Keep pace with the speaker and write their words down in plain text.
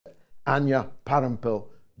Anya Parampil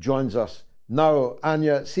joins us now.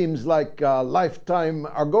 Anya, it seems like a lifetime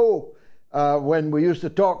ago when we used to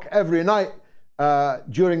talk every night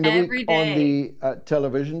during the week on the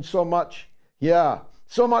television. So much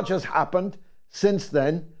has happened since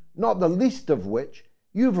then, not the least of which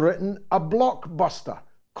you've written a blockbuster,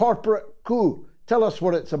 Corporate Coup. Tell us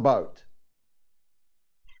what it's about.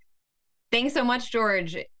 Thanks so much,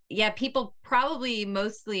 George. Yeah, people probably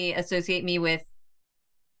mostly associate me with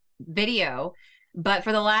video, but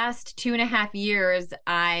for the last 2.5 years,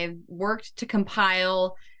 I've worked to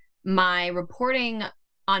compile my reporting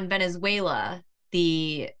on Venezuela,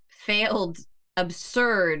 the failed,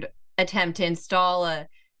 absurd attempt to install a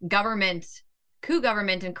coup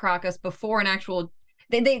government in Caracas before an actual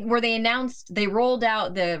they rolled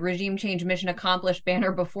out the regime change mission accomplished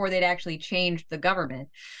banner before they'd actually changed the government.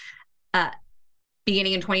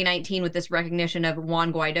 Beginning in 2019 with this recognition of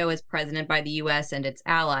Juan Guaido as president by the US and its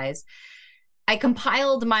allies. I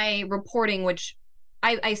compiled my reporting, which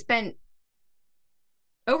I spent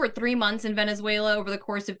over 3 months in Venezuela over the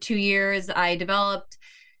course of 2 years. I developed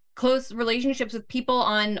close relationships with people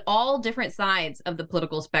on all different sides of the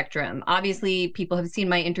political spectrum. Obviously, people have seen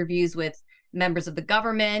my interviews with members of the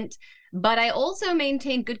government, but I also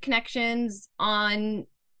maintained good connections on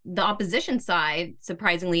the opposition side,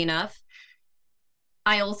 surprisingly enough.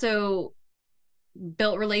 I also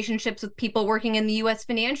built relationships with people working in the US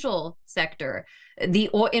financial sector, the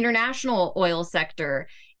international oil sector,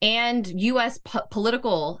 and US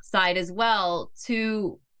political side as well,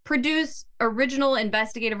 to produce original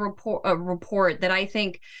investigative report that I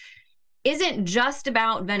think isn't just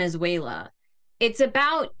about Venezuela. It's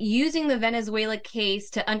about using the Venezuela case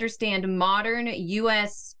to understand modern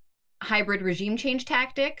US hybrid regime change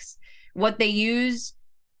tactics, what the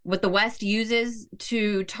West uses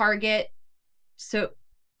to target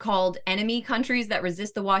so-called enemy countries that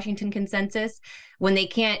resist the Washington consensus when they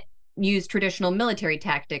can't use traditional military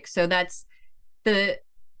tactics. So that's the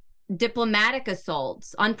diplomatic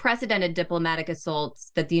assaults, unprecedented diplomatic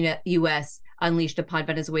assaults that the U.S. unleashed upon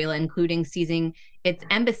Venezuela, including seizing its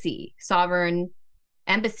embassy, sovereign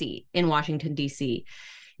embassy in Washington, D.C.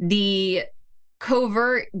 The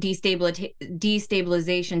covert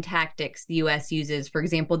destabilization tactics the U.S. uses, for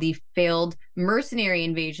example, the failed mercenary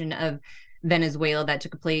invasion of Venezuela that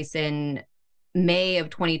took place in May of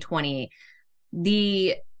 2020,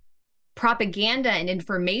 the propaganda and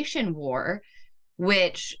information war,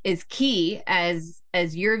 which is key, as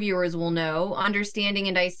your viewers will know, understanding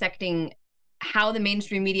and dissecting how the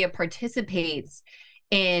mainstream media participates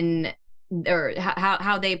in, or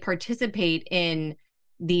how they participate in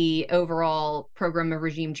the overall program of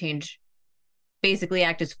regime change, basically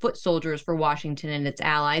act as foot soldiers for Washington and its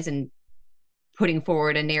allies, and putting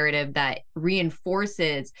forward a narrative that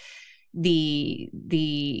reinforces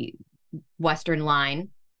the Western line.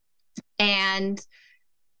 And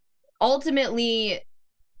ultimately,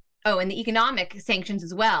 and the economic sanctions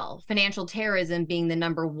as well, financial terrorism being the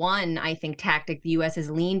number one, I think, tactic the U.S. has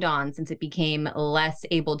leaned on since it became less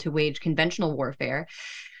able to wage conventional warfare.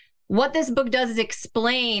 What this book does is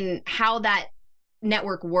explain how that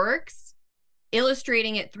network works,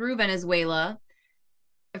 illustrating it through Venezuela.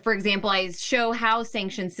 For example, I show how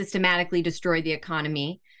sanctions systematically destroy the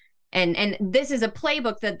economy. And this is a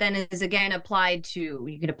playbook that then is again applied to,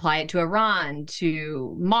 you can apply it to Iran,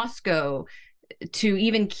 to Moscow, to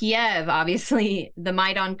even Kiev. Obviously, the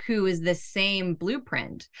Maidan coup is the same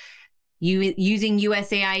blueprint. Using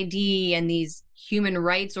USAID and these human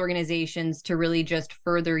rights organizations to really just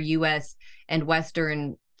further US and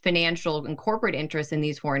Western financial and corporate interests in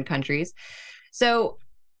these foreign countries. So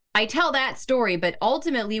I tell that story, but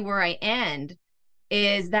ultimately where I end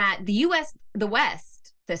is that the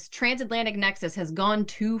West, this transatlantic nexus, has gone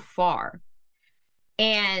too far.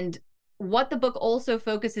 And what the book also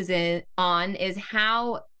focuses on is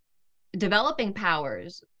how developing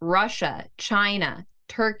powers, Russia, China,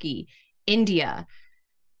 Turkey, India,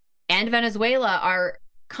 and Venezuela, are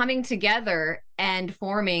coming together and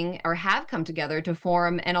forming, or have come together to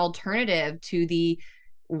form, an alternative to the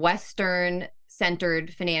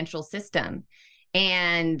Western-centered financial system.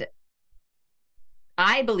 And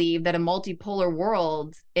I believe that a multipolar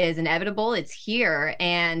world is inevitable. It's here.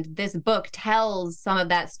 And this book tells some of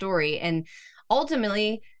that story and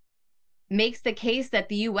ultimately makes the case that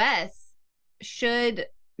the US should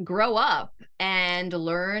grow up and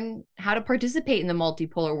learn how to participate in the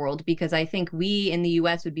multipolar world, because I think we in the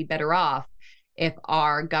US would be better off if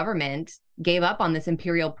our government gave up on this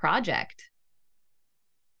imperial project.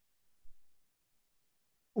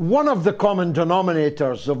 One of the common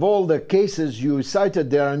denominators of all the cases you cited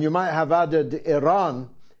there, and you might have added Iran,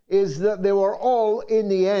 is that they were all, in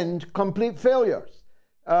the end, complete failures.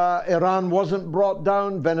 Iran wasn't brought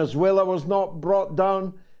down. Venezuela was not brought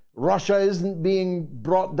down. Russia isn't being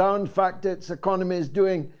brought down. In fact, its economy is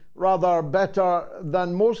doing rather better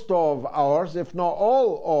than most of ours, if not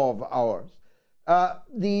all of ours.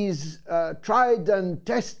 These tried and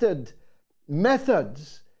tested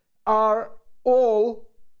methods are all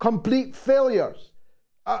complete failures.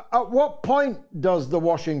 At what point does the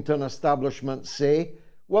Washington establishment say,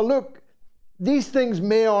 well, look, these things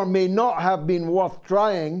may or may not have been worth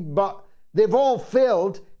trying, but they've all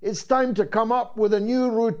failed. It's time to come up with a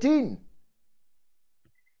new routine?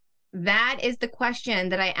 That is the question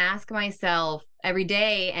that I ask myself every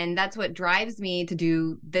day. And that's what drives me to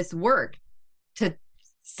do this work, to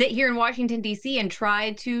sit here in Washington, D.C. and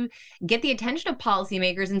try to get the attention of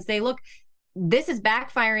policymakers and say, look, this is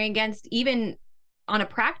backfiring against, even on a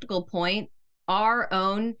practical point, our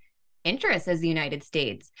own interests as the United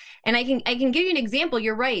States. And I can give you an example.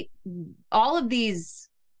 You're right. All of these,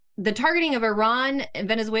 the targeting of Iran,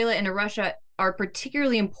 Venezuela, and Russia are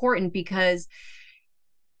particularly important because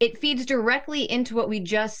it feeds directly into what we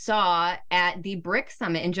just saw at the BRICS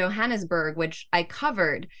summit in Johannesburg, which I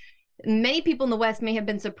covered. Many people in the West may have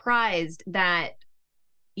been surprised that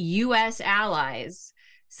U.S. allies,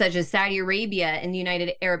 such as Saudi Arabia and the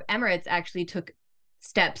United Arab Emirates, actually took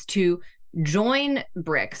steps to join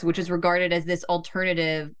BRICS, which is regarded as this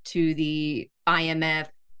alternative to the IMF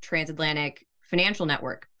transatlantic financial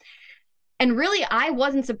network. And really, I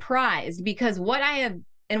wasn't surprised, because what I have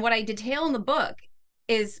and what I detail in the book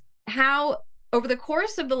is how over the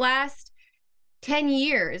course of the last 10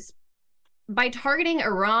 years, by targeting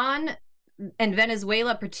Iran and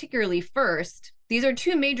Venezuela particularly first, these are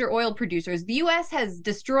two major oil producers. The U.S. has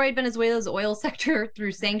destroyed Venezuela's oil sector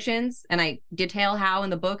through sanctions, and I detail how in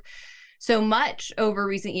the book, so much over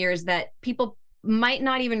recent years that people might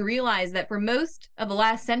not even realize that for most of the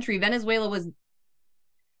last century, Venezuela was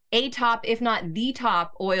a top, if not the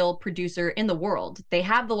top, oil producer in the world. They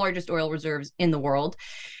have the largest oil reserves in the world.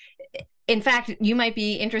 In fact, you might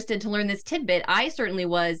be interested to learn this tidbit. I certainly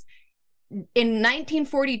was. In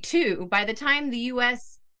 1942, by the time the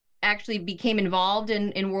U.S. actually became involved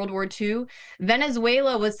in World War II,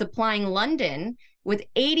 Venezuela was supplying London with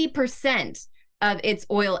 80% of its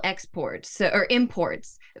oil exports or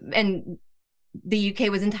imports. And the UK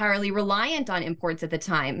was entirely reliant on imports at the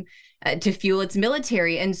time to fuel its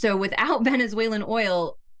military. And so without Venezuelan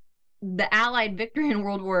oil, the Allied victory in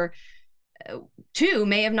World War II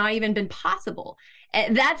may have not even been possible.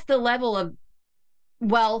 That's the level of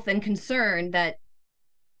wealth and concern that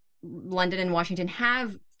London and Washington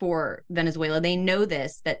have for Venezuela. They know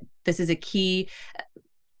this, that this is a key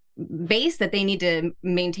base that they need to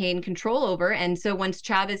maintain control over. And so once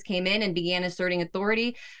Chavez came in and began asserting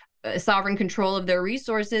authority, sovereign control of their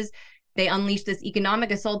resources, they unleashed this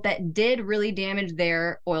economic assault that did really damage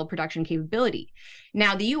their oil production capability.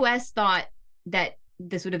 Now, the U.S. thought that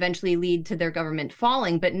this would eventually lead to their government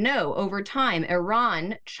falling, but no, over time,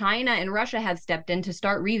 Iran, China, and Russia have stepped in to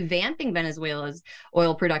start revamping Venezuela's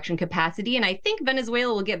oil production capacity. And I think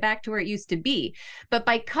Venezuela will get back to where it used to be. But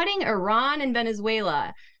by cutting Iran and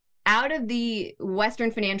Venezuela out of the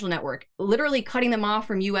Western financial network, literally cutting them off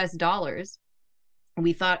from US dollars,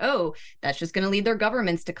 we thought, oh, that's just going to lead their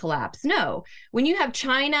governments to collapse. No, when you have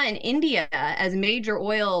China and India as major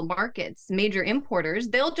oil markets, major importers,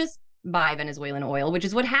 they'll just buy Venezuelan oil, which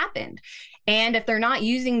is what happened. And if they're not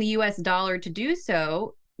using the US dollar to do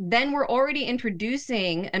so, then we're already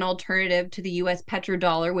introducing an alternative to the US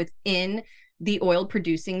petrodollar within the oil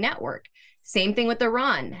producing network. Same thing with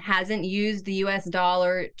Iran, hasn't used the US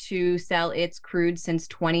dollar to sell its crude since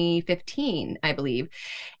 2015, I believe.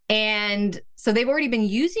 And so they've already been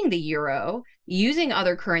using the euro, using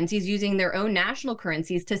other currencies, using their own national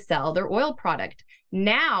currencies to sell their oil product.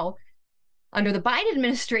 Now, under the Biden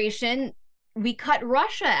administration, we cut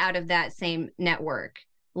Russia out of that same network,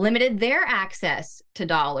 limited their access to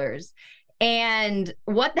dollars. And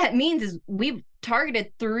what that means is we've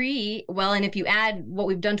targeted and if you add what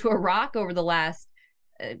we've done to Iraq over the last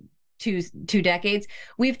two decades,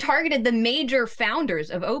 we've targeted the major founders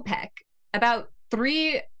of OPEC. About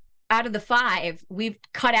 3 out of the 5 we've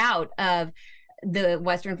cut out of the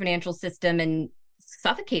Western financial system and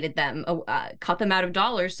suffocated them, cut them out of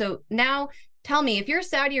dollars. So now tell me, if you're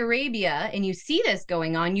Saudi Arabia and you see this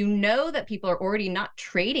going on, you know that people are already not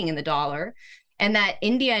trading in the dollar, and that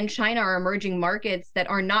India and China are emerging markets that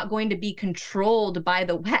are not going to be controlled by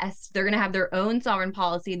the West. They're going to have their own sovereign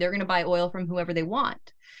policy. They're going to buy oil from whoever they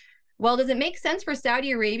want. Well, does it make sense for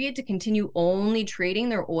Saudi Arabia to continue only trading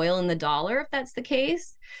their oil in the dollar if that's the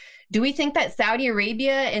case? Do we think that Saudi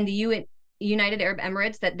Arabia and the United Arab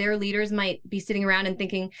Emirates, that their leaders might be sitting around and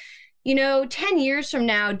thinking, 10 years from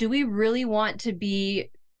now, do we really want to be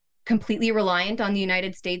completely reliant on the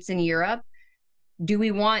United States and Europe? Do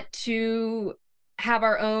we want to have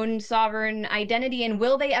our own sovereign identity? And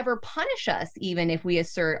will they ever punish us even if we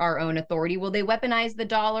assert our own authority? Will they weaponize the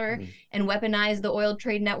dollar and weaponize the oil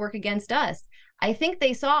trade network against us? I think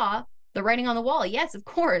they saw the writing on the wall. Yes, of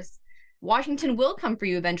course, Washington will come for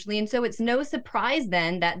you eventually. And so it's no surprise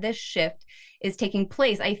then that this shift is taking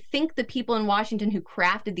place. I think the people in Washington who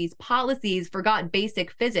crafted these policies forgot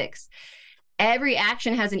basic physics. Every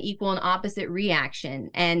action has an equal and opposite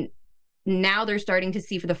reaction. And now they're starting to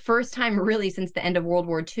see, for the first time really since the end of World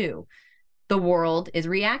War II, the world is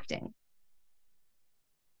reacting.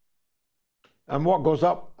 And what goes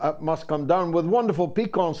up must come down. With wonderful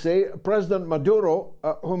piquancy, President Maduro,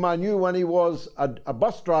 whom I knew when he was a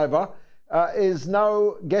bus driver, is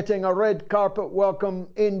now getting a red carpet welcome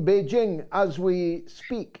in Beijing as we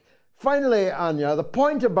speak. Finally, Anya, the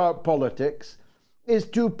point about politics is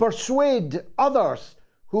to persuade others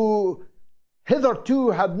who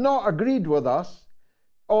hitherto had not agreed with us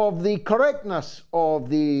of the correctness of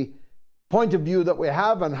the point of view that we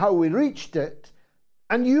have and how we reached it.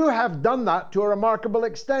 And you have done that to a remarkable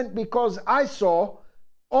extent, because I saw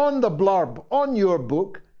on the blurb on your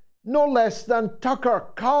book no less than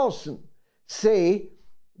Tucker Carlson say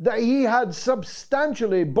that he had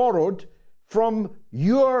substantially borrowed from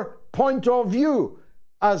your point of view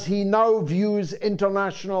as he now views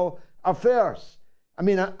international affairs. I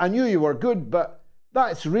mean, I knew you were good, but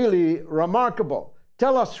that's really remarkable.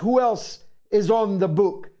 Tell us who else is on the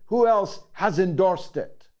book, who else has endorsed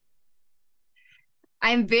it.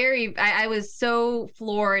 I was so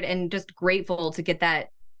floored and just grateful to get that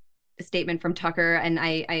statement from Tucker. And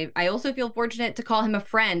I also feel fortunate to call him a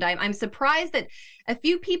friend. I'm surprised that a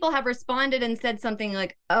few people have responded and said something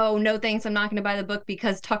like, oh, no, thanks, I'm not going to buy the book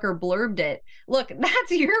because Tucker blurbed it. Look,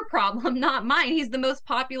 that's your problem, not mine. He's the most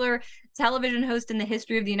popular television host in the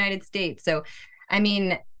history of the United States. So, I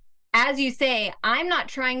mean, as you say, I'm not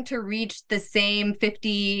trying to reach the same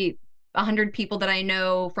 50, 100 people that I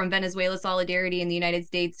know from Venezuela Solidarity in the United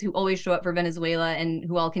States who always show up for Venezuela and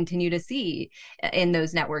who I'll continue to see in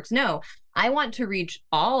those networks. No, I want to reach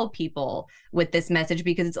all people with this message,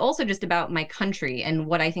 because it's also just about my country and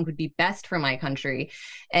what I think would be best for my country.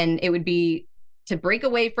 And it would be to break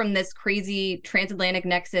away from this crazy transatlantic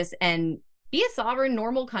nexus and be a sovereign,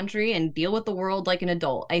 normal country and deal with the world like an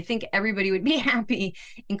adult. I think everybody would be happy,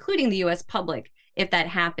 including the US public, if that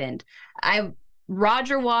happened.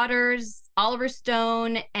 Roger Waters, Oliver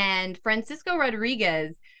Stone, and Francisco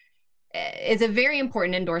Rodriguez is a very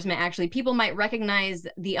important endorsement. Actually, people might recognize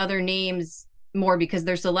the other names more because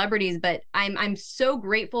they're celebrities, but I'm so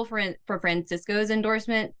grateful for Francisco's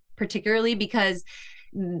endorsement, particularly because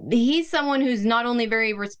he's someone who's not only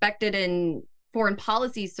very respected in foreign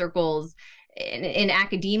policy circles, in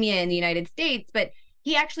academia in the United States, but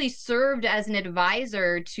he actually served as an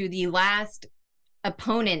advisor to the last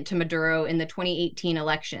opponent to Maduro in the 2018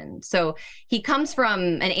 election. So he comes from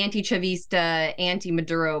an anti-Chavista,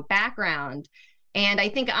 anti-Maduro background. And I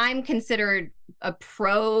think I'm considered a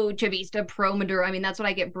pro-Chavista, pro-Maduro. I mean, that's what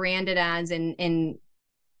I get branded as in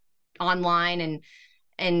online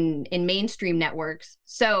and in mainstream networks.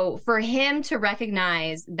 So for him to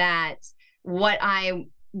recognize that what I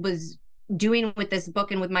was doing with this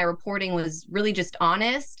book and with my reporting was really just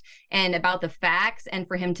honest and about the facts, and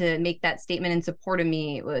for him to make that statement in support of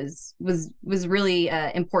me was really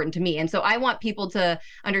important to me. And so I want people to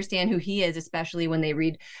understand who he is, especially when they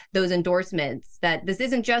read those endorsements, that this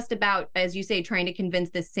isn't just about, as you say, trying to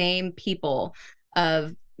convince the same people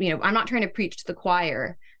of, I'm not trying to preach to the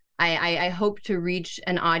choir. I hope to reach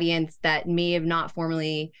an audience that may have not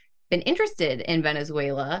formally been interested in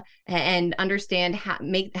Venezuela and understand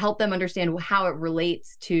help them understand how it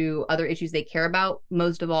relates to other issues they care about,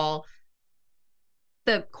 most of all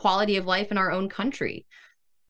the quality of life in our own country.